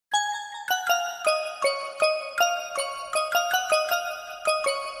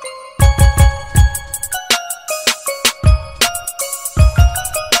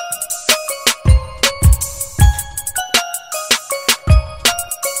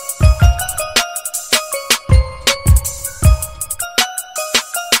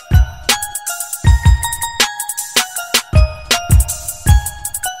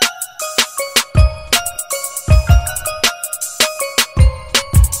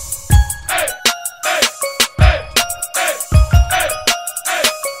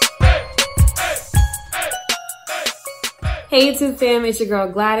Hey YouTube fam, it's your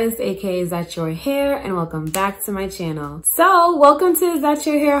girl Gwladys, aka Is That Your Hair, and welcome back to my channel. So, welcome to Is That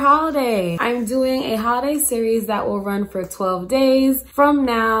Your Hair Holiday. I'm doing a holiday series that will run for 12 days from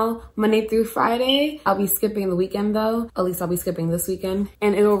now, Monday through Friday. I'll be skipping the weekend though, at least I'll be skipping this weekend,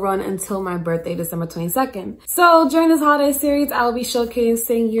 and it'll run until my birthday, December 22nd. So, during this holiday series, I will be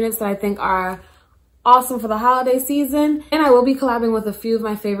showcasing units that I think are awesome for the holiday season, and I will be collabing with a few of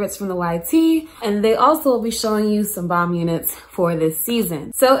my favorites from the YT, and they also will be showing you some bomb units for this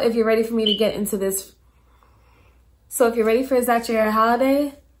season. So if you're ready for me to get into this, if you're ready for Is That Your Hair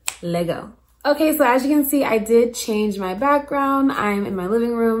Holiday, let's go. Okay, so as you can see, I did change my background. I'm in my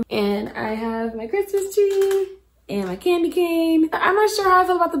living room and I have my Christmas tree and my candy cane. I'm not sure how I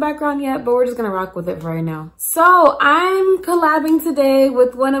feel about the background yet, but we're just gonna rock with it for right now. So I'm collabing today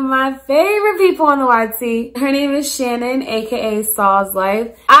with one of my favorite people on the YT. Her name is Shannon, aka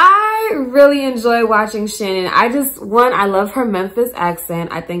SawsLife. I really enjoy watching Shannon. I love her Memphis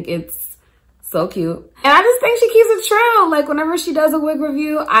accent. I think it's so cute. And I just think she keeps it true. Like whenever she does a wig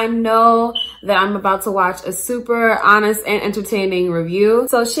review, I know that I'm about to watch a super honest and entertaining review.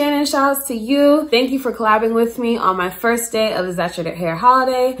 So Shannon, shout outs to you. Thank you for collabing with me on my first day of Is That Your Hair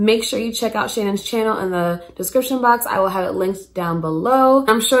Holiday. Make sure you check out Shannon's channel in the description box. I will have it linked down below.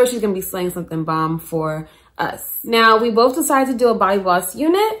 I'm sure she's gonna be slaying something bomb for us. Now, we both decided to do a Bobbi Boss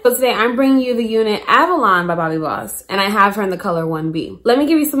unit, but today I'm bringing you the unit Avalon by Bobbi Boss, and I have her in the color 1B. Let me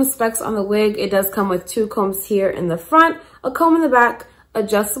give you some specs on the wig. It does come with 2 combs here in the front, a comb in the back,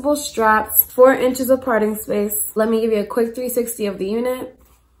 adjustable straps, 4 inches of parting space. Let me give you a quick 360 of the unit.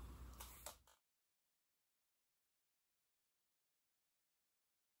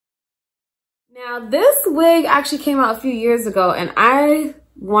 Now, this wig actually came out a few years ago, and I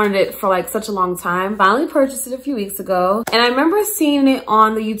wanted it for like such a long time. Finally purchased it a few weeks ago, and I remember seeing it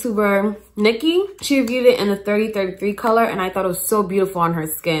on the YouTuber Nikki. She reviewed it in the 30-33 color, and I thought it was so beautiful on her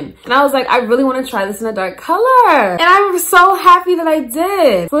skin. And I was like, I really want to try this in a dark color. And I'm so happy that I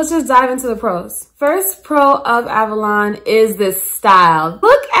did. So let's just dive into the pros. First pro of Avalon is this style.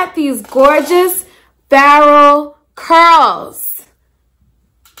 Look at these gorgeous barrel curls.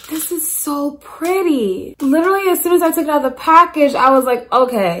 This is so pretty. Literally, as soon as I took it out of the package, I was like,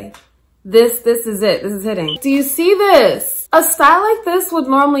 okay, this is it. This is hitting. Do you see this? A style like this would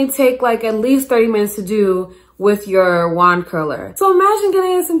normally take like at least 30 minutes to do with your wand curler. So imagine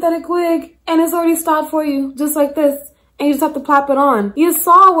getting a synthetic wig and it's already styled for you, just like this. And you just have to plop it on. You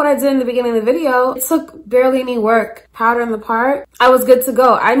saw what I did in the beginning of the video. It took barely any work. Powder in the part. I was good to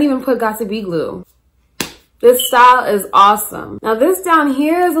go. I didn't even put Got2b glue. This style is awesome. Now this down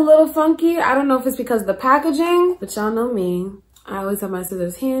here is a little funky. I don't know if it's because of the packaging, but y'all know me. I always have my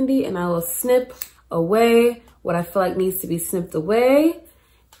scissors handy and I will snip away what I feel like needs to be snipped away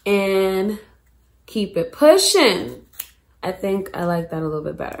and keep it pushing. I think I like that a little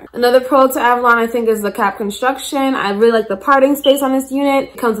bit better. Another pro to Avalon, I think, is the cap construction. I really like the parting space on this unit.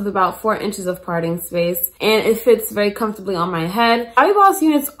 It comes with about 4 inches of parting space, and it fits very comfortably on my head. Bobbi Boss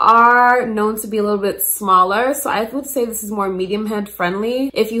units are known to be a little bit smaller, so I would say this is more medium head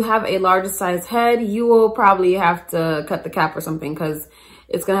friendly. If you have a larger size head, you will probably have to cut the cap or something because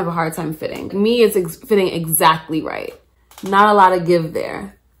it's gonna have a hard time fitting. Me, it's fitting exactly right. Not a lot of give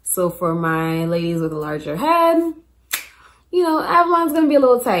there. So for my ladies with a larger head, you know, Avalon's gonna be a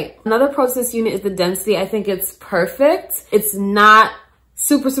little tight. Another pro to this unit is the density. I think it's perfect. It's not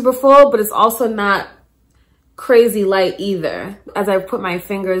super full, but it's also not crazy light either. As I put my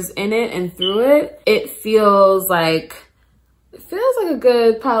fingers in it and through it, it feels like a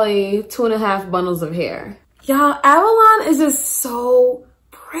good probably 2.5 bundles of hair. Y'all, Avalon is just so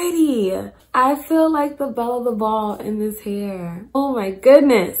pretty. I feel like the belle of the ball in this hair. Oh my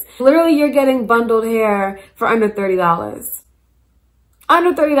goodness. Literally, you're getting bundled hair for under $30.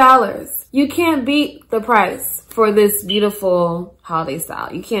 Under $30. You can't beat the price for this beautiful holiday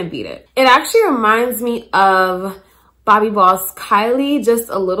style. You can't beat it. It actually reminds me of Bobbi Boss Kylie just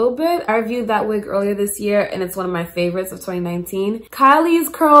a little bit. I reviewed that wig earlier this year and it's one of my favorites of 2019. Kylie's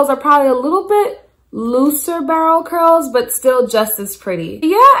curls are probably a little bit looser barrel curls, but still just as pretty.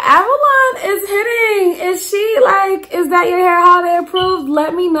 Yeah, Avalon is hitting. Is she like, is that your hair holiday approved?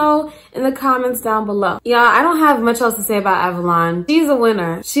 Let me know in the comments down below. Yeah, I don't have much else to say about Avalon. She's a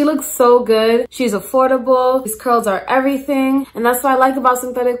winner. She looks so good. She's affordable. These curls are everything. And that's what I like about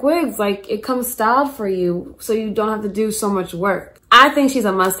synthetic wigs. Like, it comes styled for you, so you don't have to do so much work. I think she's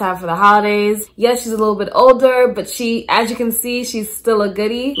a must-have for the holidays. Yes, she's a little bit older, but she, as you can see, she's still a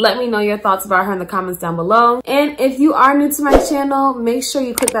goodie. Let me know your thoughts about her in the comments down below. And if you are new to my channel, make sure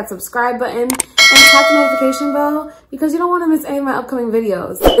you click that subscribe button and tap the notification bell because you don't want to miss any of my upcoming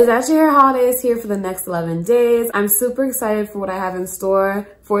videos. Is That Your Hair holiday is here for the next 11 days. I'm super excited for what I have in store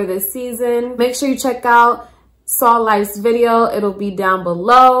for this season. Make sure you check out SawsLife's video. It'll be down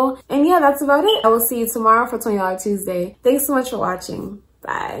below. And yeah, that's about it. I will see you tomorrow for $20 Tuesday. Thanks so much for watching.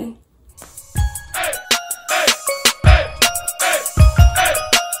 Bye.